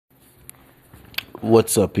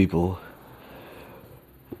What's up, people?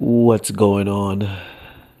 What's going on?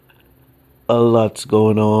 A lot's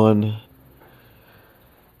going on.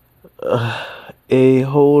 A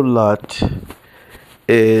whole lot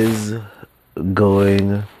is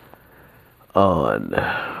going on.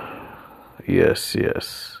 Yes,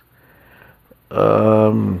 yes.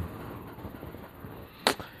 Um,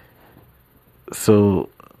 so,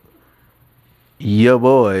 your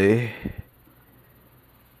boy,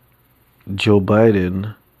 Joe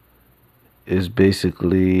Biden, is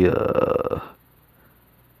basically on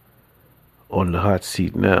the hot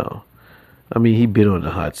seat now. I mean, he been on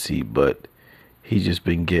the hot seat, but he just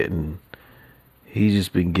been getting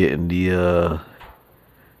the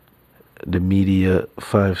media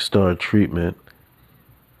 5-star treatment.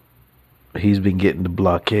 He's been getting the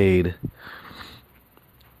blockade.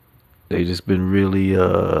 They just been really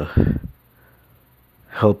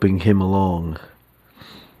helping him along.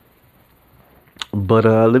 But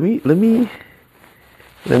let me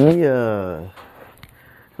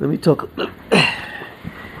talk.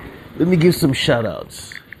 Let me give some shout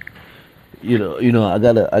outs. I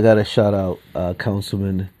gotta shout out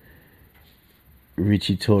Councilman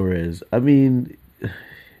Richie Torres. I mean,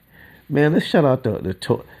 man, let's shout out the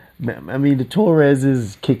Torres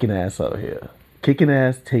is kicking ass out here, kicking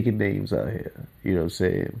ass, taking names out here. You know what I'm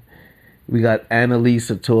saying? We got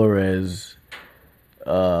Annalisa Torres.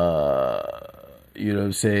 You know what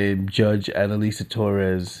I'm saying? Judge Annalisa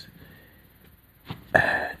Torres.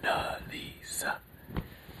 Annalisa.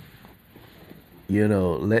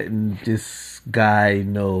 Letting this guy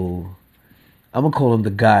know. I'm going to call him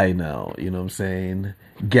the guy now. You know what I'm saying?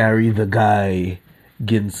 Gary the Guy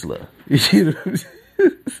Gensler. You know what I'm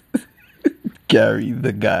saying? Gary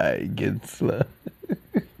the Guy Gensler.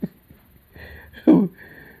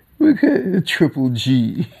 Look at Triple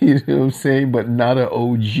G. You know what I'm saying? But not an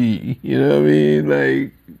OG. You know what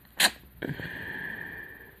I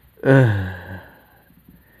mean?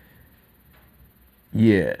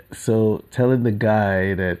 Yeah, so telling the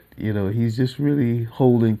guy that, he's just really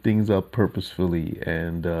holding things up purposefully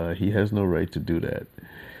and he has no right to do that.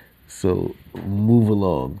 So move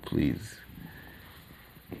along, please.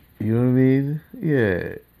 You know what I mean?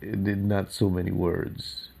 Yeah, it did not so many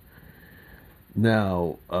words.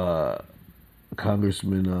 Now,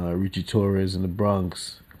 Congressman Richie Torres in the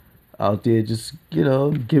Bronx out there just,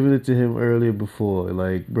 giving it to him earlier before.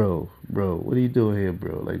 Like, bro, what are you doing here,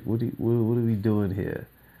 bro? Like, what are we doing here?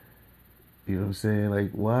 You know what I'm saying?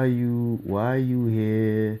 Like, why are you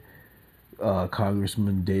here,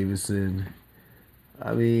 Congressman Davison?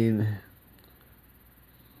 I mean,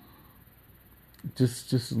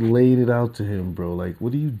 just laid it out to him, bro. Like,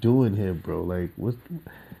 what are you doing here, bro? Like,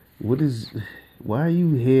 why are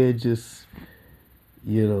you here just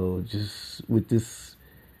with this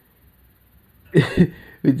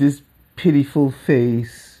with this pitiful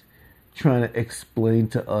face trying to explain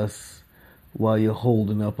to us while you're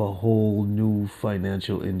holding up a whole new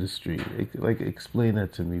financial industry. Like, explain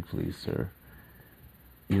that to me, please, sir.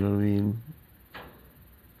 You know what I mean?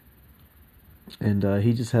 And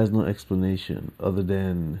he just has no explanation other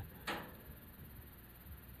than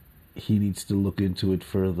he needs to look into it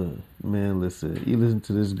further. Man, listen, you listen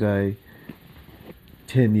to this guy,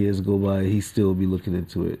 10 years go by, he still be looking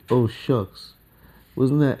into it. Oh, shucks.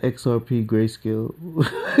 Wasn't that XRP Grayscale?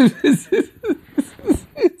 Isn't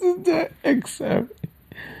that XRP?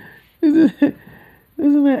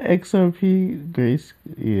 Isn't that XRP Grayscale?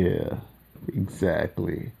 Yeah,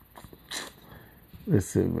 exactly.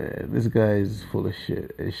 Listen, man, this guy is full of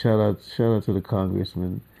shit. And shout out to the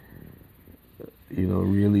congressman.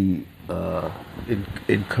 Really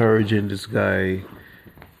encouraging this guy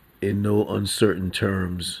in no uncertain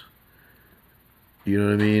terms. You know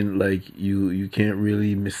what I mean? Like, you can't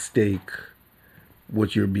really mistake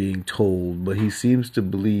what you're being told, but he seems to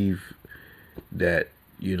believe that,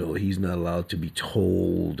 he's not allowed to be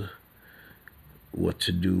told what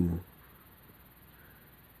to do.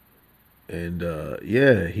 And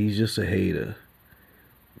yeah, he's just a hater.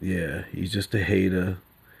 Yeah, he's just a hater.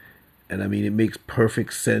 And I mean, it makes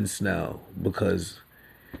perfect sense now because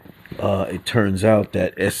it turns out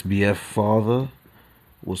that SBF father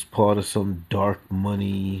was part of some dark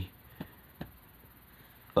money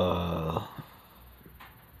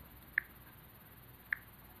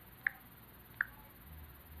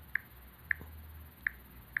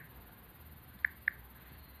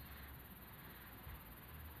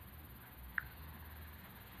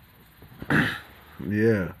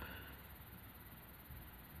yeah.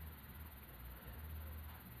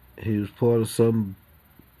 He was part of some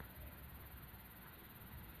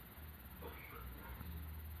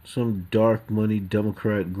dark money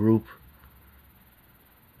Democrat group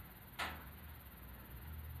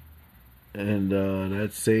And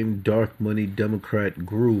that same dark money Democrat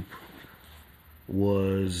group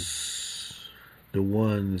was the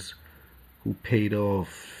ones who paid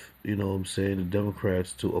off, you know what I'm saying, the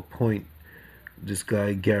Democrats to appoint this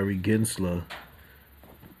guy Gary Gensler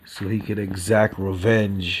so he could exact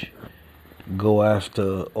revenge, go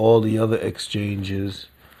after all the other exchanges,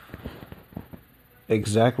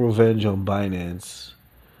 exact revenge on Binance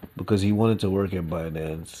because he wanted to work at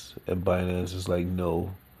Binance, and Binance is like,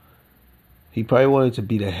 no. He probably wanted to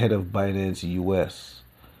be the head of Binance US,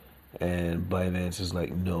 and Binance is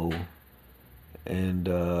like, no. And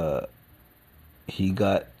he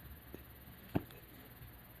got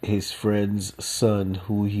his friend's son,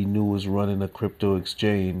 who he knew was running a crypto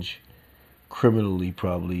exchange, criminally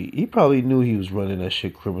probably. He probably knew he was running that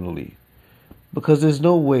shit criminally. Because there's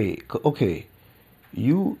no way. Okay,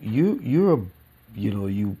 you're a,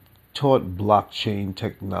 you taught blockchain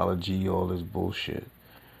technology, all this bullshit.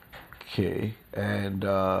 Okay, and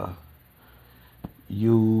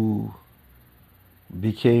you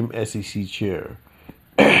became SEC chair.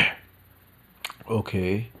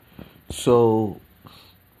 Okay, so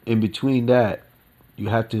in between that, you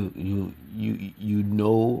had to you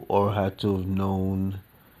know or had to have known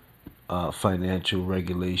financial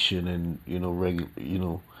regulation and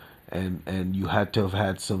and you had to have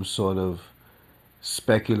had some sort of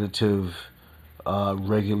speculative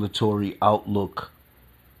regulatory outlook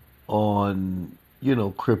on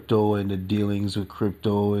crypto and the dealings with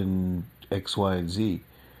crypto and X, Y, and Z.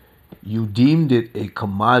 You deemed it a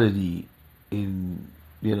commodity in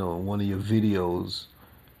one of your videos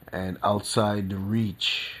and outside the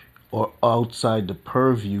reach or outside the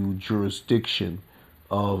purview jurisdiction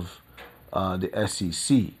of the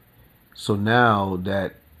SEC. So now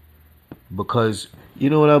that, because you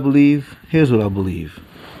know what I believe? Here's what I believe.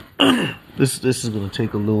 This is gonna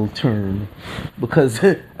take a little turn because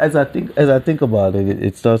as I think about it,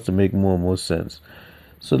 it starts to make more and more sense.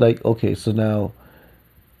 So like, okay, so now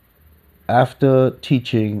after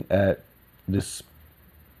teaching at this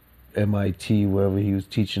MIT, wherever he was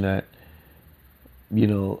teaching at,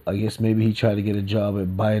 I guess maybe he tried to get a job at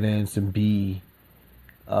Binance and be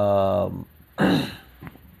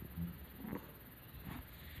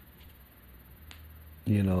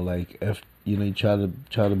like he try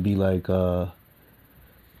to be like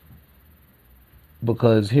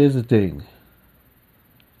because here's the thing.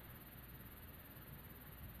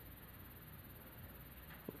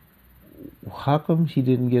 How come he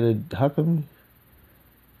didn't get a how come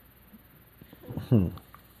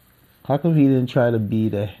he didn't try to be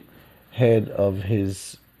the head of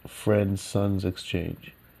his friend's son's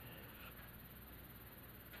exchange?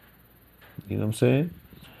 You know what I'm saying?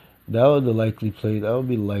 That would the likely place. That would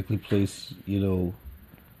be the likely place.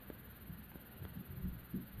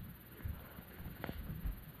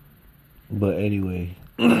 But anyway,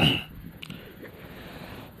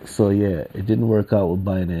 so yeah, it didn't work out with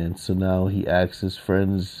Binance. So now he asks his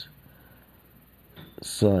friend's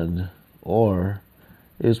son, or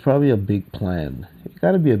it was probably a big plan. It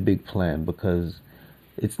got to be a big plan because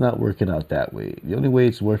it's not working out that way. The only way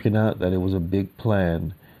it's working out that it was a big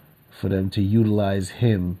plan for them to utilize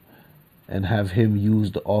him and have him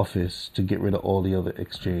use the office to get rid of all the other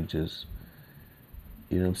exchanges.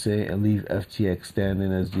 You know what I'm saying? And leave FTX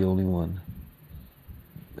standing as the only one.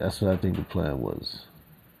 That's what I think the plan was.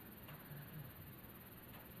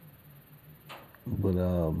 But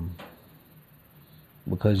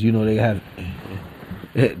because they have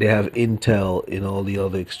intel in all the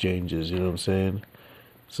other exchanges, you know what I'm saying?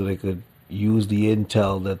 So they could use the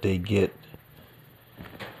intel that they get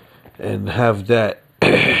and have that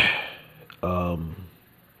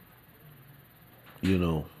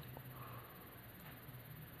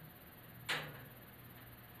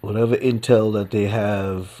whatever intel that they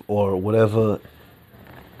have or whatever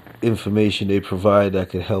information they provide that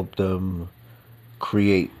could help them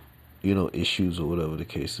create, issues or whatever the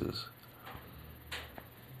case is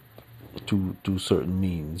through certain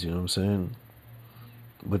means, you know what I'm saying?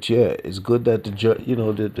 But yeah, it's good that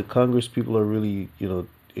the Congress people are really,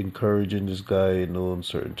 encouraging this guy in no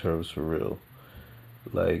uncertain terms for real.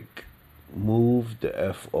 Like, move the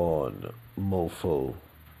F on, mofo.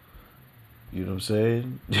 You know what I'm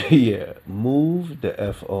saying? Yeah, move the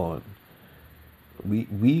F on.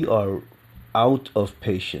 We are out of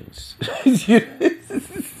patience. You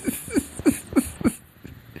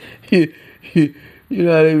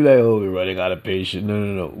know, they be like, oh, we're running out of patience.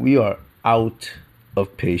 No. We are out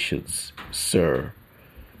of patience, sir.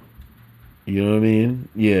 You know what I mean?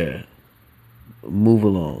 Yeah. Move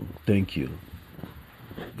along. Thank you.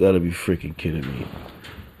 Gotta be freaking kidding me.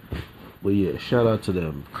 But yeah, shout out to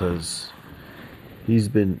them because, He's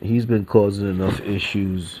been causing enough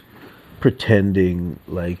issues, pretending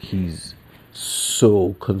like he's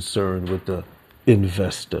so concerned with the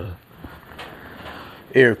investor.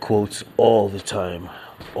 Air quotes all the time.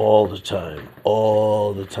 All the time.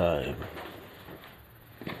 All the time.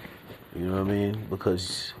 You know what I mean?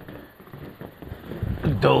 Because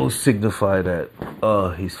those signify that,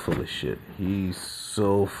 he's full of shit. He's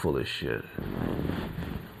so full of shit.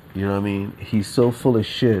 You know what I mean? He's so full of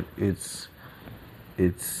shit. It's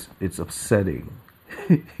upsetting.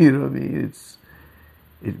 You know what I mean?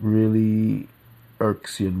 It really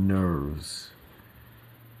irks your nerves.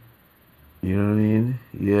 You know what I mean?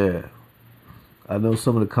 Yeah. I know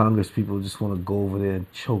some of the Congress people just want to go over there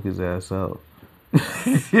and choke his ass out.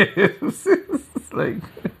 It's like,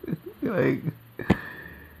 yeah,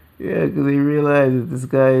 because they realize that this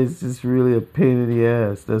guy is just really a pain in the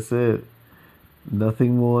ass. That's it.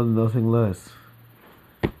 Nothing more, nothing less.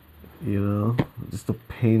 You know, just a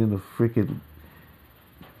pain in the freaking,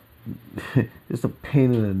 just a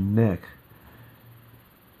pain in the neck.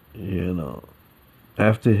 You know,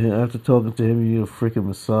 after talking to him, you need a freaking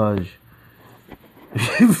massage.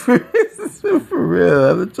 For real,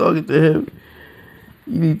 after talking to him,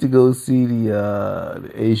 you need to go see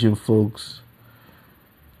the Asian folks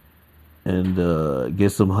and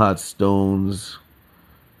get some hot stones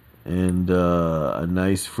and a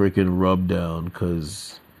nice freaking rub down,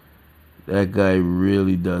 because that guy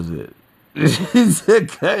really does it.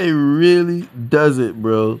 That guy really does it,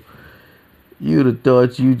 bro. You'd have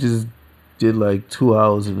thought you just did like 2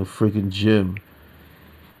 hours in the freaking gym.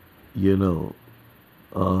 You know.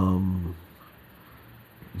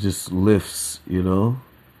 Just lifts, you know?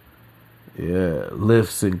 Yeah,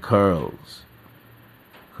 lifts and curls.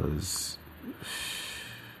 Because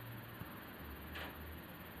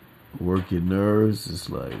work your nerves. It's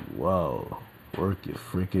like, wow. Work your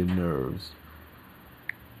freaking nerves.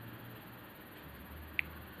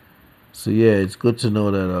 So yeah, it's good to know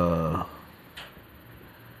that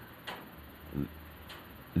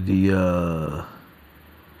the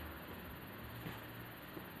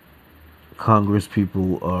Congress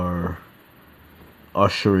people are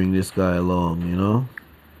ushering this guy along, you know?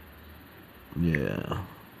 Yeah.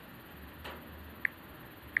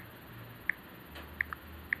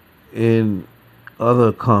 In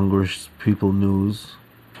other Congress people news,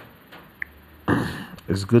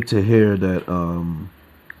 it's good to hear that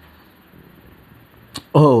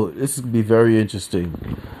this is gonna be very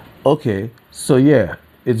interesting. Okay, so yeah,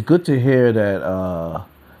 it's good to hear that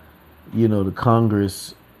the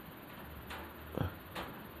Congress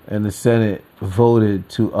and the Senate voted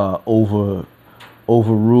to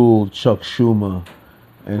overrule Chuck Schumer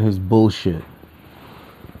and his bullshit.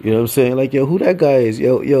 You know what I'm saying? Like, yo, who that guy is?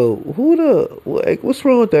 Yo, what's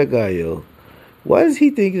wrong with that guy, yo? Why does he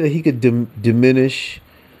think that he could diminish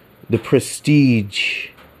the prestige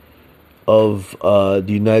of the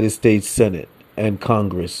United States Senate and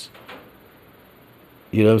Congress?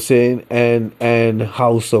 You know what I'm saying? And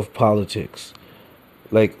House of Politics.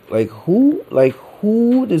 Like who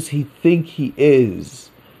does he think he is?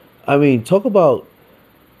 I mean, talk about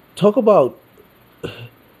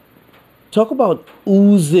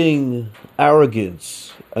oozing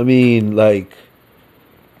arrogance. I mean, like,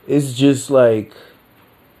 it's just like,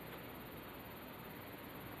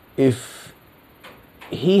 if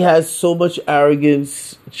he has so much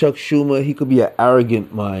arrogance, Chuck Schumer, he could be an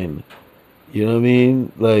arrogant mind. You know what I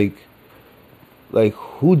mean? Like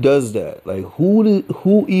who does that? Like,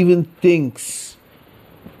 who even thinks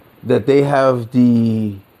that they have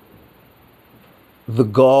the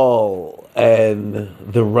gall and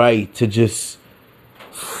the right to just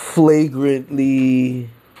flagrantly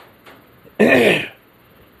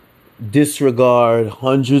disregard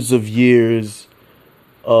hundreds of years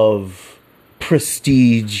of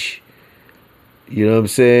prestige, you know what I'm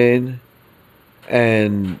saying,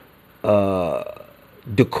 and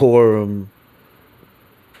decorum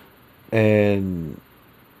and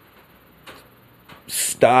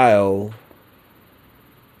style,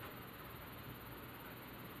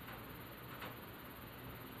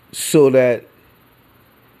 so that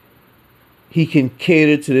he can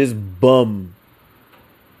cater to this bum,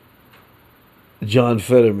 John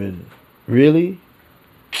Fetterman? Really?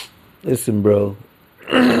 Listen, bro.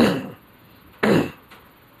 I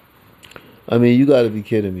mean, you gotta be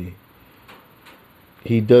kidding me.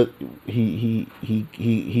 He's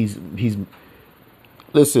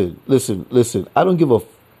listen. I don't give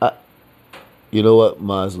you know what?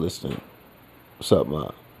 Ma's listening. What's up,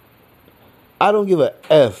 Ma? I don't give a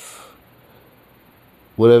F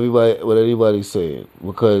what anybody's saying,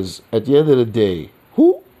 because at the end of the day,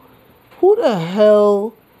 who the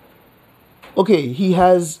hell Okay,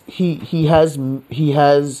 he's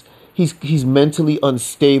mentally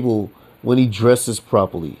unstable when he dresses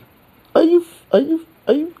properly. Are you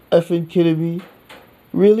effing kidding me?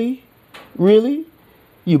 Really? Really?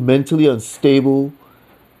 You mentally unstable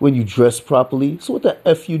when you dress properly? So what the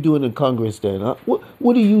F you doing in Congress then? Huh?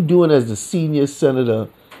 What are you doing as the senior senator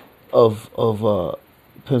of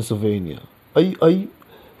Pennsylvania? Are you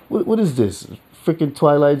what is this? Freaking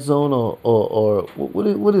Twilight Zone or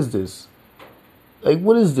what is this? Like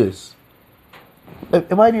what is this?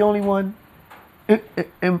 Am I the only one?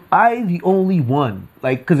 Am I the only one?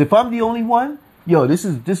 Like, because if I'm the only one, yo, this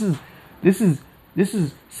is this is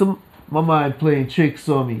some my mind playing tricks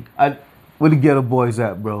on me. Where the Ghetto Boys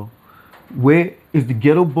at, bro? Where is the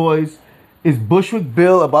Ghetto Boys? Is Bushwick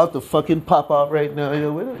Bill about to fucking pop out right now?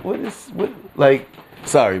 Yo, what like?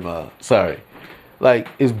 Sorry, ma. Sorry. Like,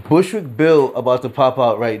 is Bushwick Bill about to pop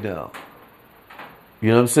out right now? You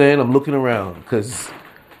know what I'm saying? I'm looking around because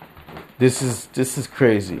this is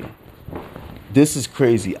crazy. This is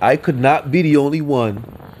crazy. I could not be the only one.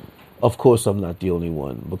 Of course, I'm not the only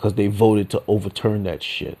one because they voted to overturn that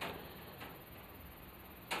shit.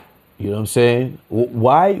 You know what I'm saying?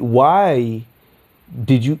 Why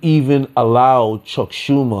did you even allow Chuck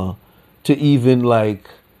Schumer to even like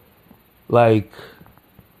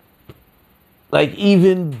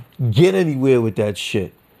even get anywhere with that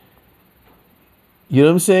shit? You know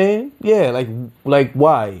what I'm saying? Yeah, like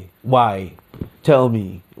why? Why? Tell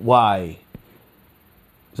me why.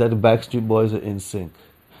 Is that the Backstreet Boys or NSYNC?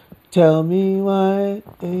 Tell me why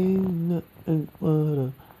ain't nothing but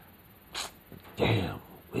a... Damn,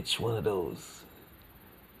 which one of those?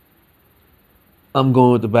 I'm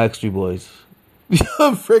going with the Backstreet Boys.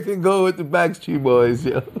 I'm freaking going with the Backstreet Boys,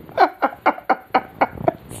 yo.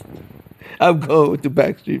 I'm going with the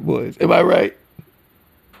Backstreet Boys. Am I right?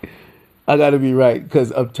 I gotta be right,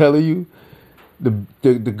 because I'm telling you, the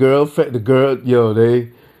girl, the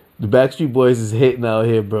Backstreet Boys is hitting out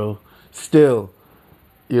here, bro. Still,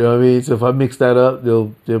 you know what I mean. So if I mix that up,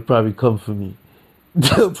 they'll probably come for me.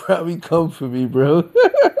 They'll probably come for me, bro.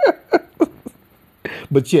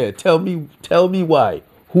 But yeah, tell me why.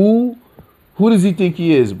 Who does he think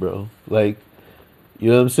he is, bro? Like,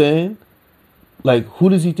 you know what I'm saying? Like, who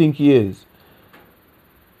does he think he is?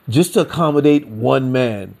 Just to accommodate one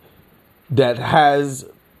man that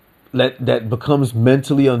becomes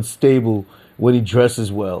mentally unstable when he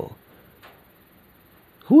dresses well.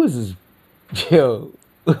 Who is this? Yo,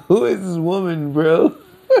 who is this woman, bro?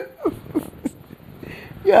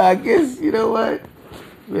 Yeah, I guess, you know what?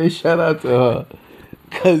 Man, shout out to her.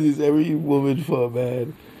 Because it's every woman for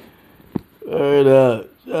man. Word up.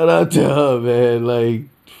 Shout out to her, man. Like,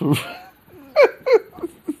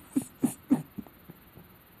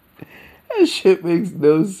 that shit makes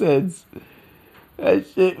no sense. That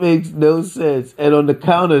shit makes no sense. And on the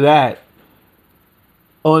count of that,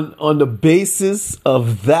 on the basis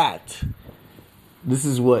of that, this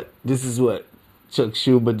is what Chuck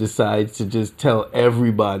Schumer decides to just tell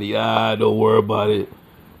everybody, don't worry about it.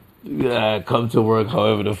 Come to work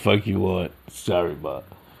however the fuck you want. Sorry, Bob.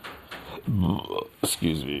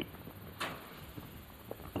 Excuse me.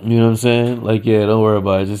 You know what I'm saying? Like, yeah, don't worry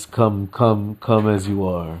about it. Just come as you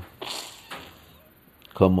are.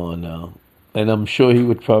 Come on now. And I'm sure he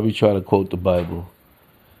would probably try to quote the Bible.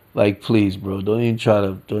 Like, please, bro, don't even try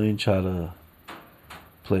to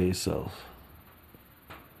play yourself.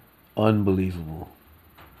 Unbelievable.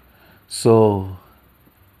 So,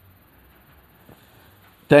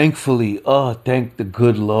 thankfully, thank the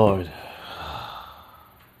good Lord.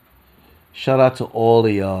 Shout out to all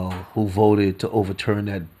of y'all who voted to overturn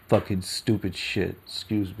that fucking stupid shit.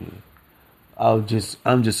 Excuse me. I'm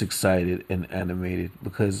just excited and animated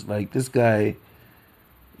because, like, this guy,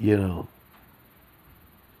 you know,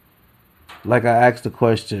 like, I asked the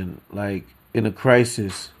question, like, in a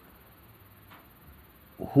crisis,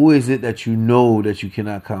 who is it that you know that you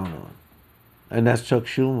cannot count on? And that's Chuck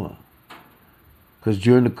Schumer. Because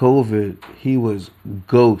during the COVID, he was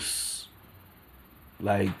ghosts.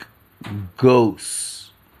 Like,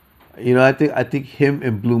 ghosts. You know, I think him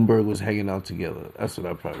and Bloomberg was hanging out together. That's what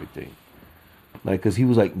I probably think. Like, because he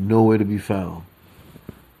was, like, nowhere to be found.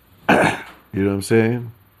 You know what I'm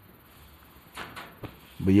saying?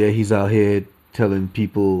 But yeah, he's out here telling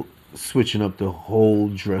people, switching up the whole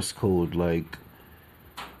dress code. Like,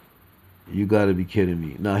 you gotta be kidding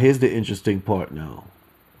me. Now, here's the interesting part now.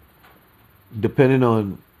 Depending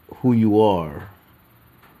on who you are,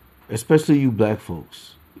 especially you black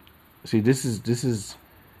folks. See, this is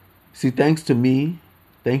thanks to me,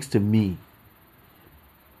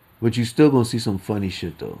 but you still gonna see some funny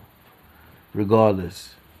shit though.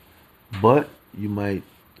 Regardless. But you might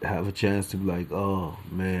have a chance to be like, oh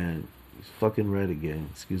man, he's fucking red again.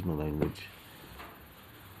 Excuse my language.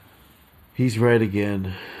 He's red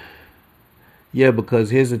again. Yeah, because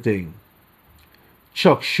here's the thing.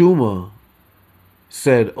 Chuck Schumer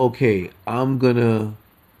said, okay, I'm gonna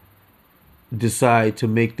decide to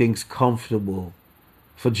make things comfortable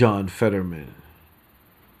for John Fetterman.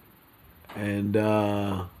 And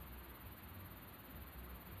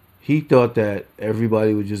he thought that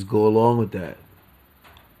everybody would just go along with that.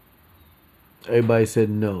 Everybody said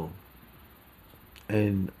no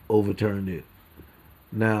and overturned it.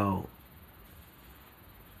 Now,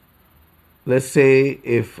 let's say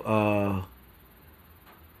if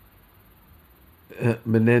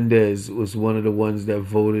Menendez was one of the ones that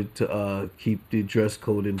voted to keep the dress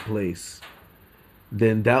code in place,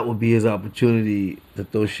 then that would be his opportunity to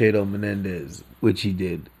throw shade on Menendez, which he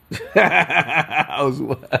did. I was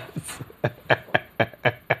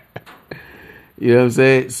You know what I'm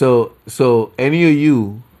saying? So any of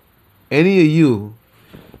you, you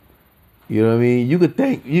know what I mean? You could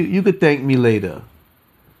thank me later.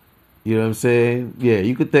 You know what I'm saying? Yeah,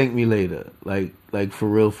 you could thank me later. Like for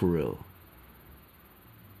real, for real.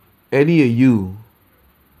 Any of you,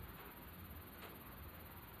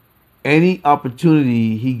 any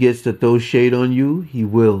opportunity he gets to throw shade on you, he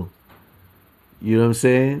will. You know what I'm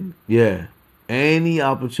saying? Yeah. Any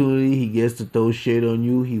opportunity he gets to throw shade on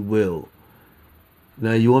you, he will.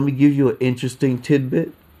 Now, you want me to give you an interesting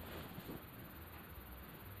tidbit?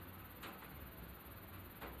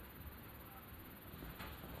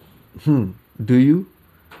 Do you?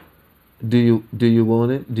 Do you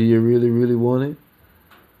want it? Do you really, really want it?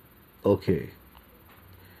 Okay.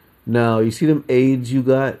 Now, you see them AIDS you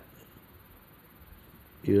got?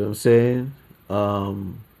 You know what I'm saying?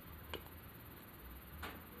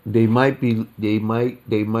 They might be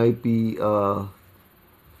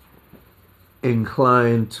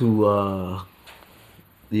inclined to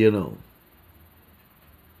you know,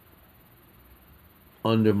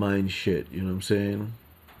 undermine shit, you know what I'm saying?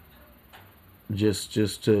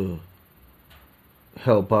 Just to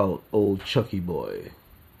help out old Chucky boy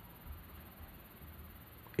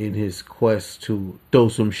in his quest to throw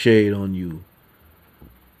some shade on you.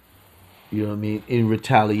 You know what I mean? In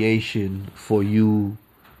retaliation for you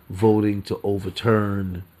voting to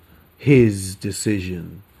overturn his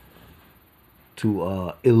decision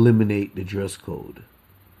to eliminate the dress code.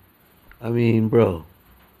 I mean, bro,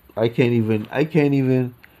 I can't even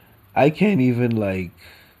like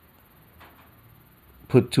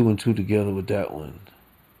put two and two together with that one.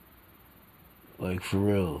 Like, for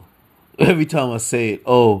real. Every time I say it,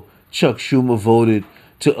 oh, Chuck Schumer voted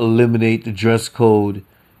to eliminate the dress code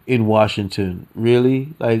in Washington. Really?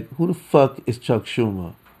 Like, who the fuck is Chuck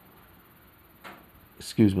Schumer?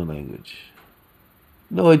 Excuse my language.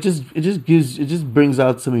 No, it just brings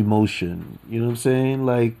out some emotion. You know what I'm saying?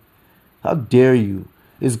 Like, how dare you?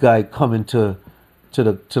 This guy coming to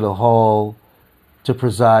the hall to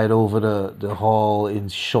preside over the hall in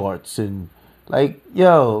shorts and like,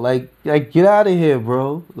 yo, like get out of here,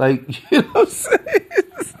 bro. Like, you know what I'm saying?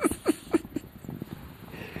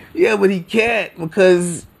 Yeah, but he can't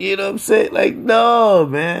because, you know what I'm saying? Like, no,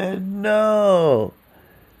 man, no.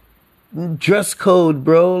 Dress code,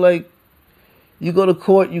 bro. Like, you go to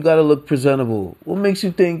court, you gotta look presentable. What makes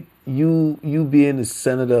you think you being the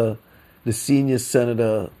senator, the senior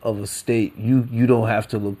senator of a state, you don't have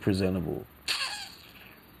to look presentable?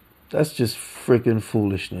 That's just freaking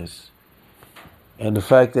foolishness. And the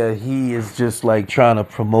fact that he is just like trying to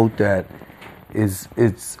promote that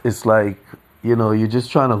it's like, you know, you're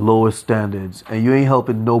just trying to lower standards and you ain't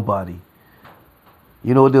helping nobody.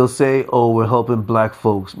 You know what they'll say? Oh, we're helping black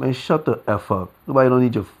folks. Man, shut the F up. Nobody don't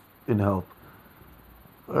need your help.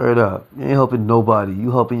 Word up. You ain't helping nobody.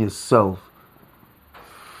 You helping yourself.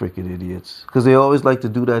 Freaking idiots. Because they always like to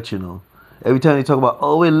do that, you know. Every time they talk about,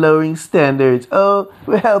 oh, we're lowering standards. Oh,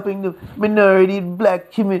 we're helping the minority,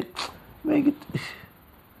 black community. Man,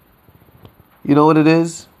 you know what it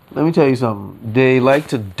is? Let me tell you something. They like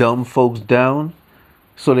to dumb folks down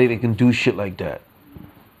so they can do shit like that.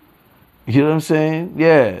 You know what I'm saying?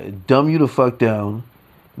 Yeah, dumb you the fuck down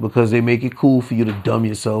because they make it cool for you to dumb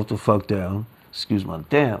yourself the fuck down. Excuse my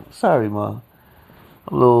damn. Sorry, ma.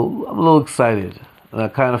 I'm a little excited, and I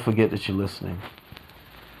kind of forget that you're listening.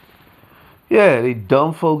 Yeah, they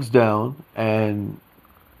dumb folks down and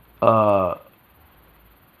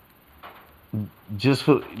just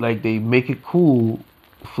for like they make it cool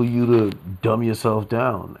for you to dumb yourself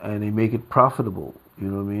down, and they make it profitable. You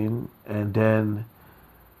know what I mean? And then,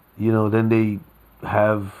 you know, then they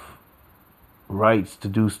have rights to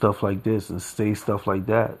do stuff like this and say stuff like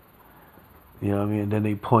that. You know what I mean? And then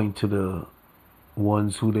they point to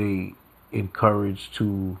ones who they encourage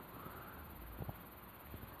to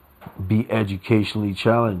be educationally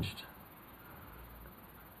challenged.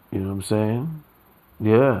 You know what I'm saying?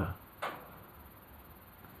 Yeah.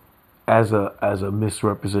 As a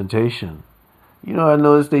misrepresentation. You know, I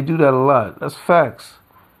noticed they do that a lot. That's facts.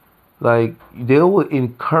 Like they will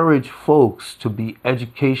encourage folks to be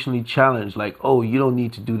educationally challenged. Like, oh, you don't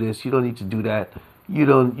need to do this. You don't need to do that. You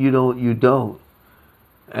don't.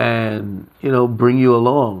 And bring you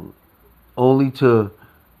along, only to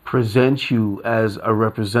present you as a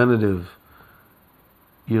representative.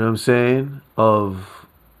 You know what I'm saying?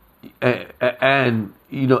 And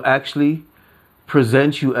actually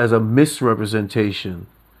present you as a misrepresentation.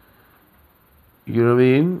 You know what I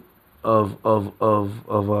mean? Of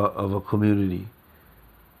a community.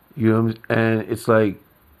 And it's like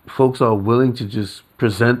folks are willing to just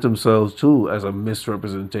present themselves too as a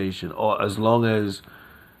misrepresentation, or as long as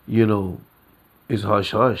it's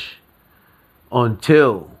hush hush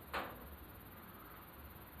until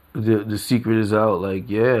the secret is out. Like,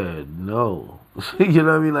 yeah, no. You know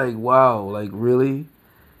what I mean? Like, wow, like really?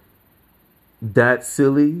 That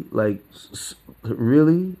silly? Like,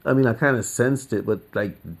 really? I mean, I kind of sensed it, but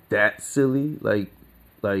like that silly? Like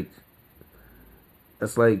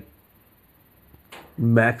that's like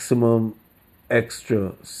maximum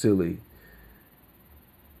extra silly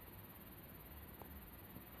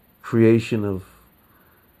creation of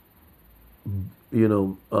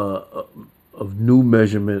of new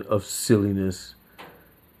measurement of silliness,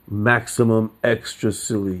 maximum extra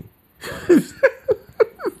silly.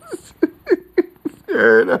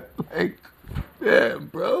 Like, yeah,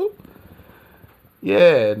 bro.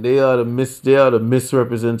 Yeah, they are the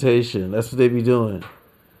misrepresentation. That's what they be doing.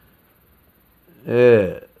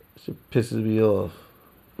 Yeah, shit pisses me off.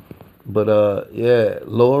 But yeah,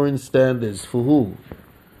 lowering standards for who?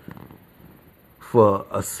 For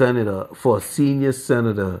a senator, for a senior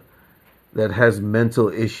senator that has mental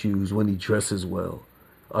issues when he dresses well.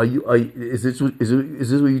 Is this what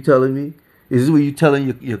you telling me? Is this what you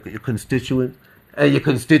telling your constituents and your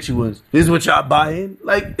constituents? This is what y'all buying?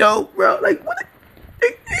 Like, yo, bro, like what?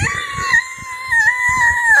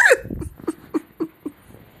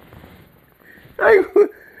 Like,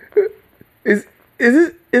 is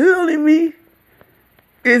it only me?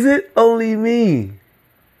 Is it only me?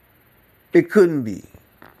 It couldn't be,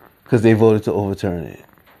 because they voted to overturn it.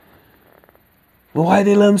 But why did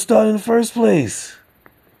they let him start in the first place?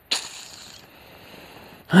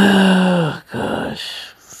 Oh,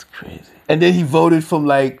 gosh. It's crazy. And then he voted from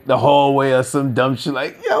like the hallway or some dumb shit.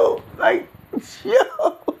 Like, yo.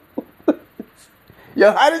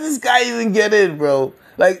 Yo, how did this guy even get in, bro?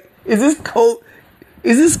 Like, is this COVID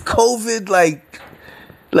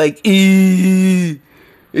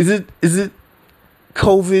is it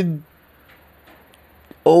COVID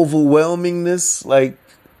overwhelmingness? Like,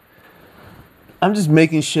 I'm just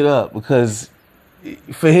making shit up, because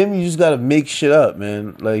for him, you just gotta make shit up,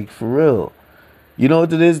 man. Like, for real. You know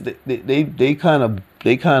what it is? They kind of,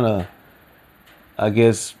 I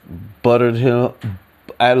guess, buttered him,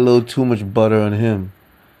 add a little too much butter on him.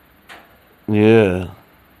 Yeah.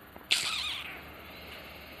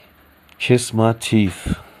 Kiss my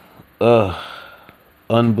teeth. Ugh.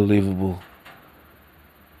 Unbelievable.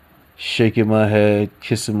 Shaking my head,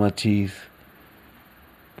 kissing my teeth.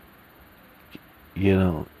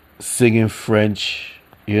 Singing French.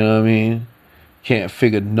 You know what I mean? Can't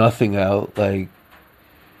figure nothing out. Like,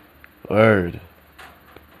 word.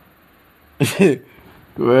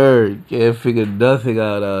 Word. Can't figure nothing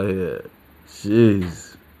out here.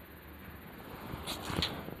 Jeez.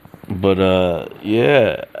 But,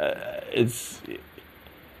 yeah. It's...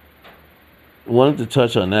 Wanted to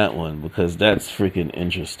touch on that one, because that's freaking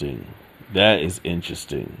interesting. That is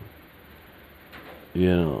interesting.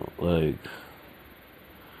 Like...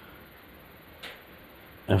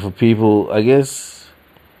 And for people, I guess,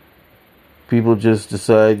 people just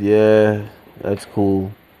decide, yeah, that's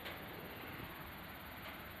cool.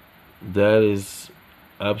 That is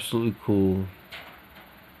absolutely cool.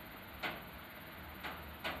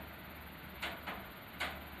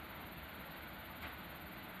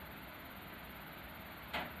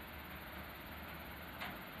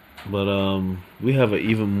 But we have an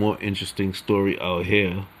even more interesting story out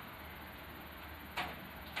here.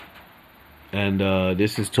 And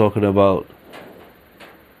this is talking about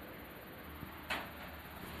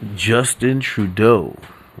Justin Trudeau.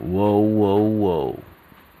 Whoa, whoa, whoa.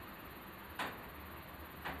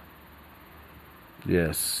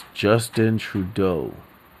 Yes, Justin Trudeau.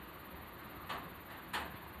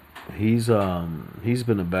 He's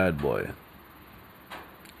been a bad boy.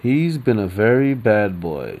 He's been a very bad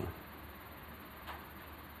boy.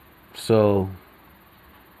 So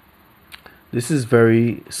this is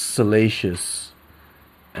very salacious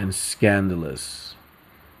and scandalous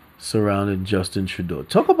surrounding Justin Trudeau.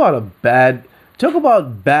 Talk about bad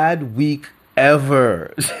week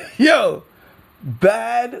ever. Yo,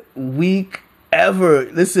 bad week ever.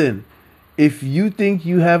 Listen, if you think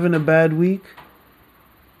you having a bad week,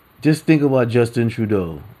 just think about Justin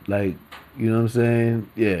Trudeau. Like, you know what I'm saying?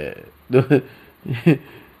 Yeah.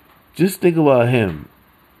 Just think about him.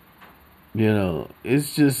 You know,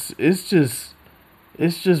 it's just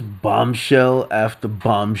bombshell after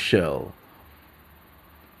bombshell.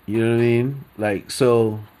 You know what I mean? Like,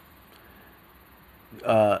 so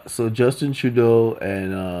Justin Trudeau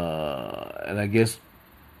and I guess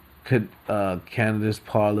Canada's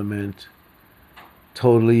Parliament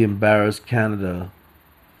totally embarrassed Canada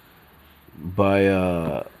by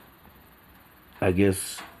I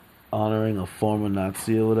guess honoring a former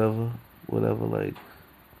Nazi or whatever. Like,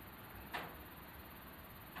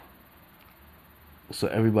 so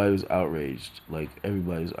everybody was outraged. Like,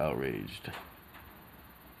 everybody's outraged.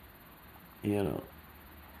 You know.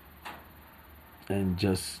 And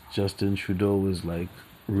Justin Trudeau was like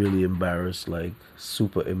really embarrassed, like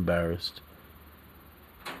super embarrassed.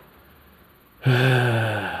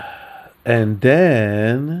 And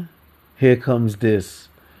then here comes this.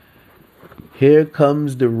 Here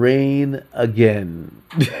comes the rain again.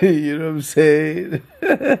 You know what I'm saying?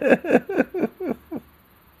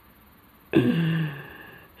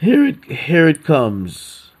 Here it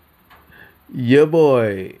comes. Your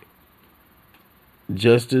boy,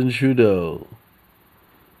 Justin Trudeau,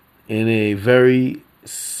 in a very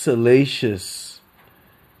salacious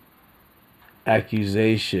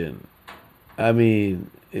accusation. I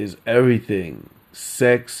mean, is everything.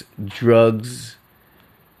 Sex, drugs,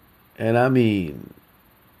 and I mean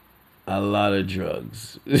a lot of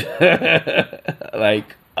drugs.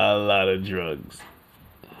 Like a lot of drugs.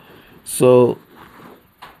 So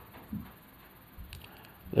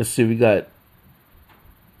let's see, we got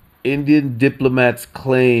Indian diplomats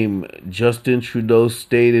claim Justin Trudeau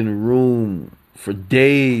stayed in room for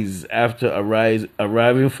days after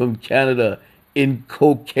arriving from Canada in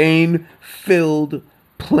cocaine-filled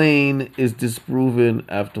plane is disproven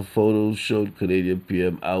after photos showed Canadian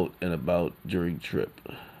PM out and about during trip.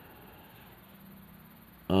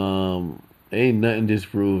 Ain't nothing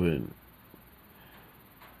disproven.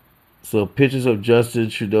 So pictures of Justin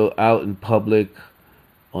Trudeau out in public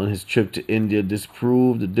on his trip to India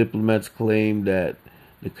disproved the diplomats' claim that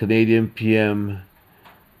the Canadian PM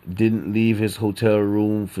didn't leave his hotel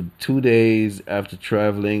room for 2 days after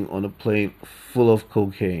traveling on a plane full of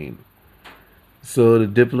cocaine. So the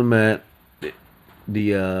diplomat,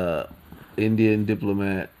 the Indian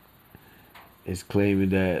diplomat, is claiming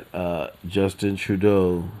that Justin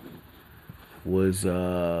Trudeau was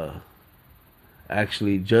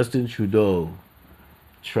actually Justin Trudeau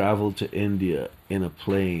traveled to India in a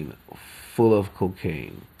plane full of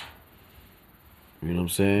cocaine. You know what I'm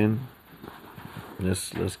saying?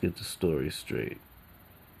 Let's get the story straight.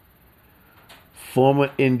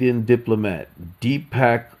 Former Indian diplomat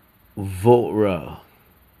Deepak Vohra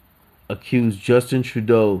accused Justin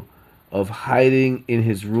Trudeau of hiding in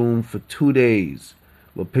his room for 2 days,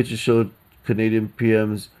 but pictures showed Canadian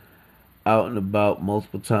PMs out and about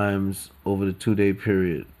multiple times over the 2-day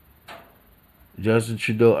period. Justin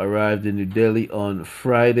Trudeau arrived in New Delhi on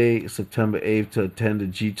Friday, September 8th to attend the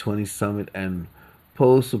G20 summit and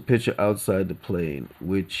posed a picture outside the plane,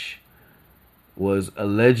 which was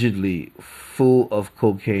allegedly full of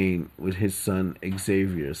cocaine with his son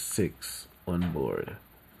Xavier, 6, on board.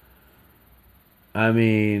 I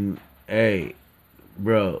mean, hey,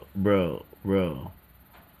 bro.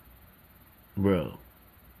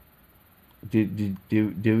 Did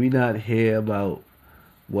we not hear about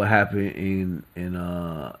what happened in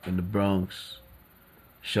the Bronx?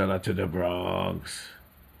 Shout out to the Bronx.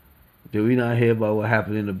 Did we not hear about what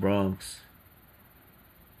happened in the Bronx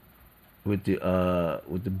with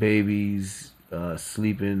the babies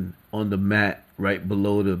sleeping on the mat right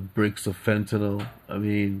below the bricks of fentanyl? I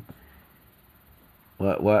mean,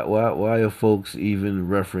 why are folks even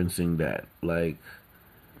referencing that? Like,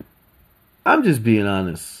 I'm just being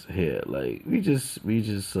honest here. Like, we just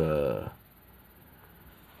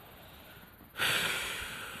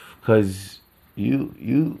cause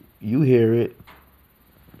you hear it,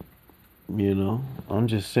 you know. I'm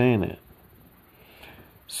just saying it.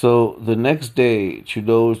 So the next day,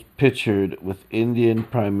 Trudeau was pictured with Indian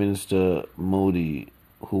Prime Minister Modi,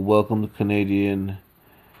 who welcomed the Canadian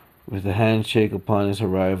with a handshake upon his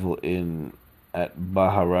arrival at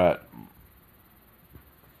Bharat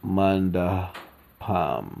Mandapam.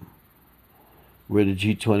 where the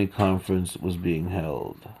G20 conference was being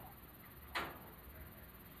held.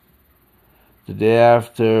 The day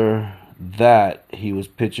after that, he was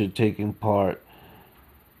pictured taking part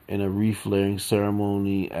in a wreath-laying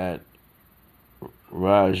ceremony at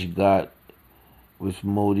Rajghat with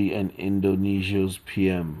Modi and Indonesia's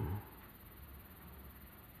PM.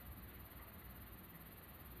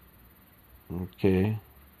 Okay.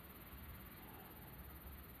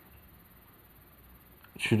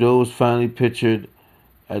 Trudeau was finally pictured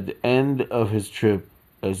at the end of his trip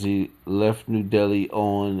as he left New Delhi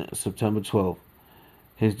on September 12th.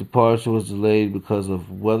 His departure was delayed because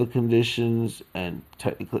of weather conditions and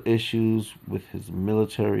technical issues with his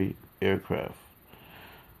military aircraft.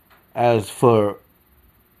 As for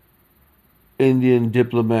Indian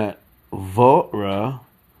diplomat Vohra,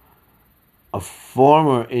 a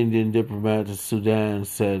former Indian diplomat to Sudan,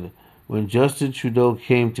 said when Justin Trudeau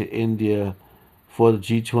came to India for the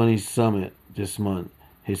G20 summit this month,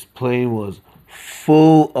 his plane was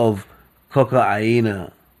full of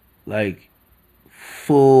cocaine, like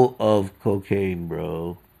full of cocaine,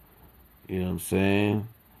 bro. You know what I'm saying?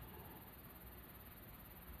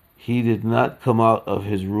 He did not come out of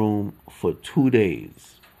his room for 2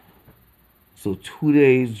 days. So 2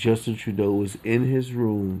 days Justin Trudeau was in his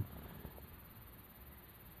room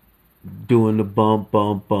doing the bump,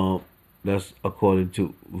 bump, bump. That's according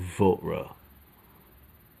to Vohra.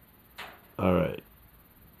 All right.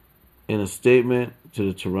 In a statement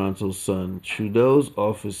to the Toronto Sun, Trudeau's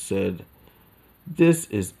office said, "This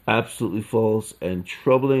is absolutely false and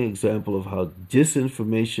troubling example of how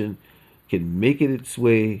disinformation can make it its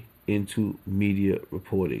way into media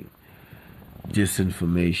reporting."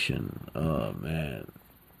 Disinformation. Oh, man.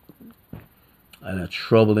 And a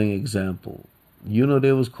troubling example. You know,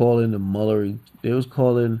 they was calling the Mueller. They was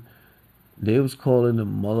calling the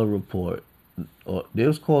Mueller report, or they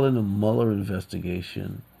was calling the Mueller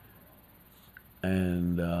investigation,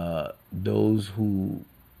 and those who,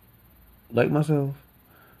 like myself,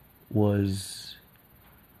 was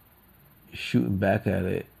shooting back at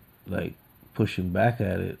it, like pushing back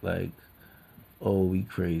at it, like, oh, we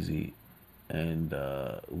crazy, and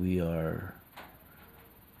we are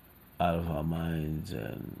out of our minds,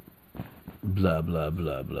 and blah, blah,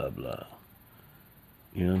 blah, blah, blah.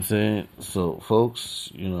 You know what I'm saying? So,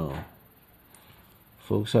 folks,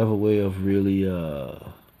 folks have a way of really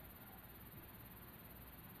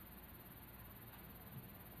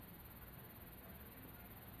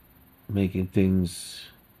making things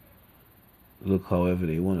look however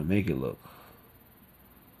they want to make it look.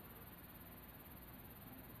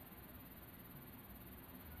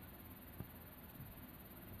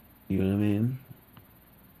 You know what I mean?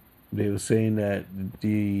 They were saying that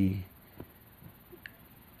the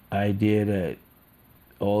idea that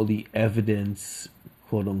all the evidence,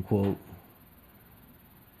 quote unquote,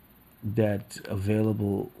 that's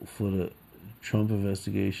available for the Trump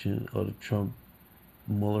investigation or the Trump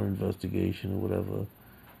Mueller investigation or whatever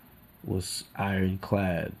was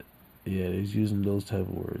ironclad. Yeah, he's using those type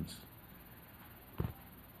of words.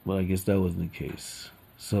 But I guess that wasn't the case.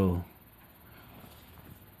 So,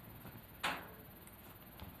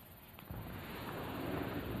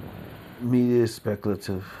 media is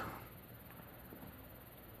speculative.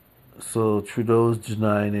 So Trudeau's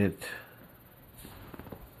denying it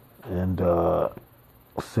and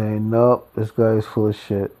saying, nope, this guy is full of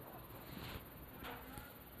shit.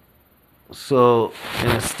 So,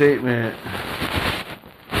 in a statement,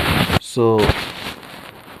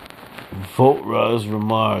 Vohra's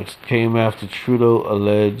remarks came after Trudeau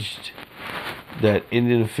alleged that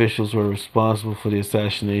Indian officials were responsible for the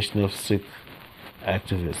assassination of Sikh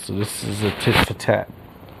activists. So this is a tit for tat.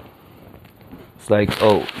 It's like,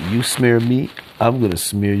 oh, you smear me, I'm going to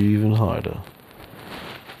smear you even harder.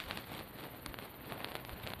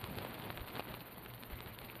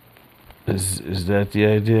 Is that the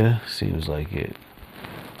idea? Seems like it.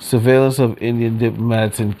 Surveillance of Indian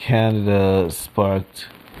diplomats in Canada sparked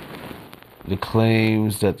the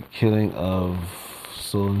claims that the killing of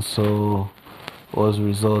so-and-so was a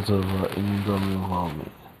result of Indian government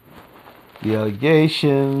involvement. The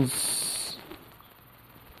allegations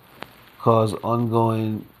cause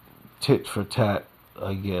ongoing tit for tat,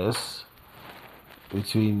 I guess,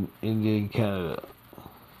 between India and Canada.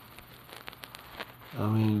 I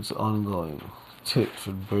mean, it's ongoing. Tit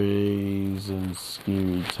for brains and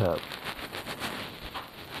scary tap.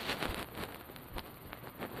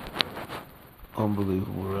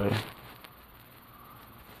 Unbelievable, right?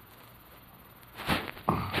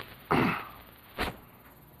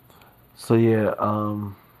 So yeah,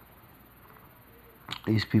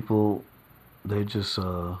 these people, they just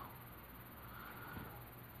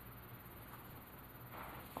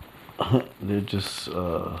They're just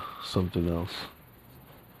something else.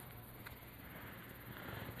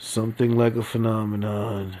 Something like a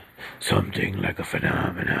phenomenon. Something like a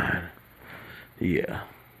phenomenon. Yeah.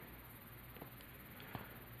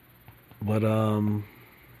 But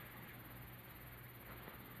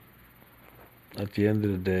at the end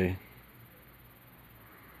of the day,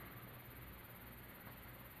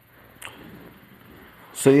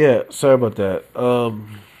 so yeah, sorry about that.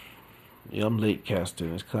 Yeah, I'm late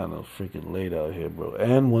casting. It's kind of freaking late out here, bro.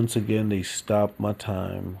 And once again, they stopped my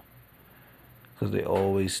time because they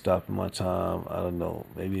always stop my time. I don't know.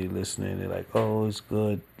 Maybe they're listening. They're like, "Oh, it's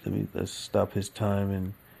good. Let's stop his time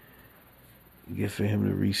and get for him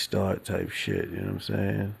to restart," type shit. You know what I'm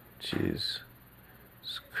saying? Jeez,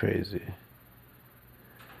 it's crazy.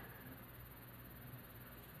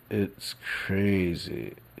 It's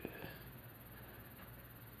crazy.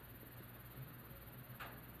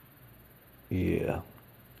 Yeah.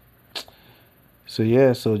 So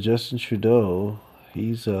yeah, so Justin Trudeau,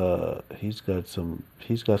 he's got some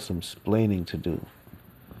splaining to do.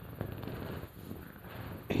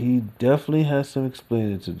 He definitely has some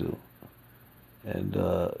explaining to do. And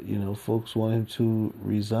folks want him to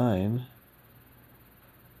resign.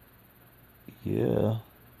 Yeah.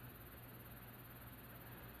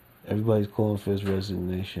 Everybody's calling for his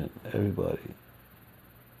resignation. Everybody.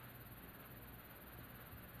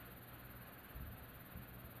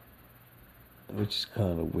 Which is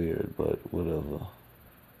kind of weird, but whatever.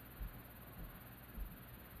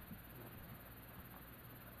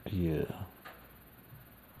 Yeah.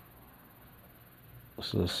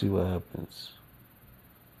 So let's see what happens.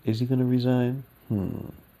 Is he gonna resign?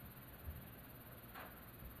 You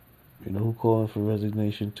know who calling for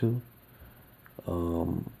resignation too?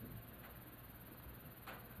 Um,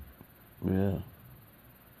 yeah.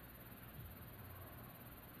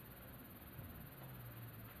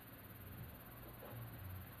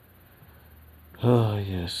 Oh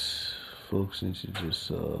yes. Folks need to just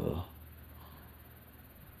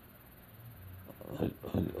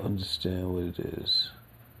understand what it is.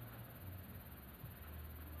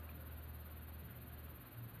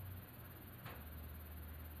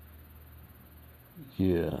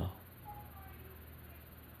 Yeah.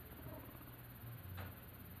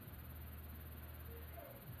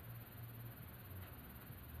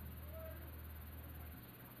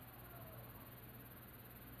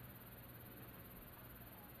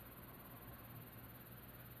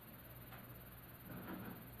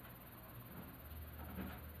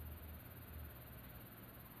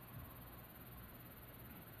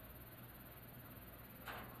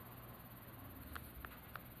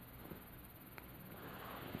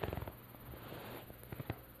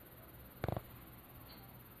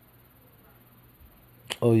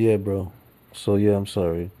 Oh yeah, bro. So yeah, I'm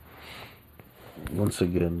sorry. Once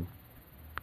again.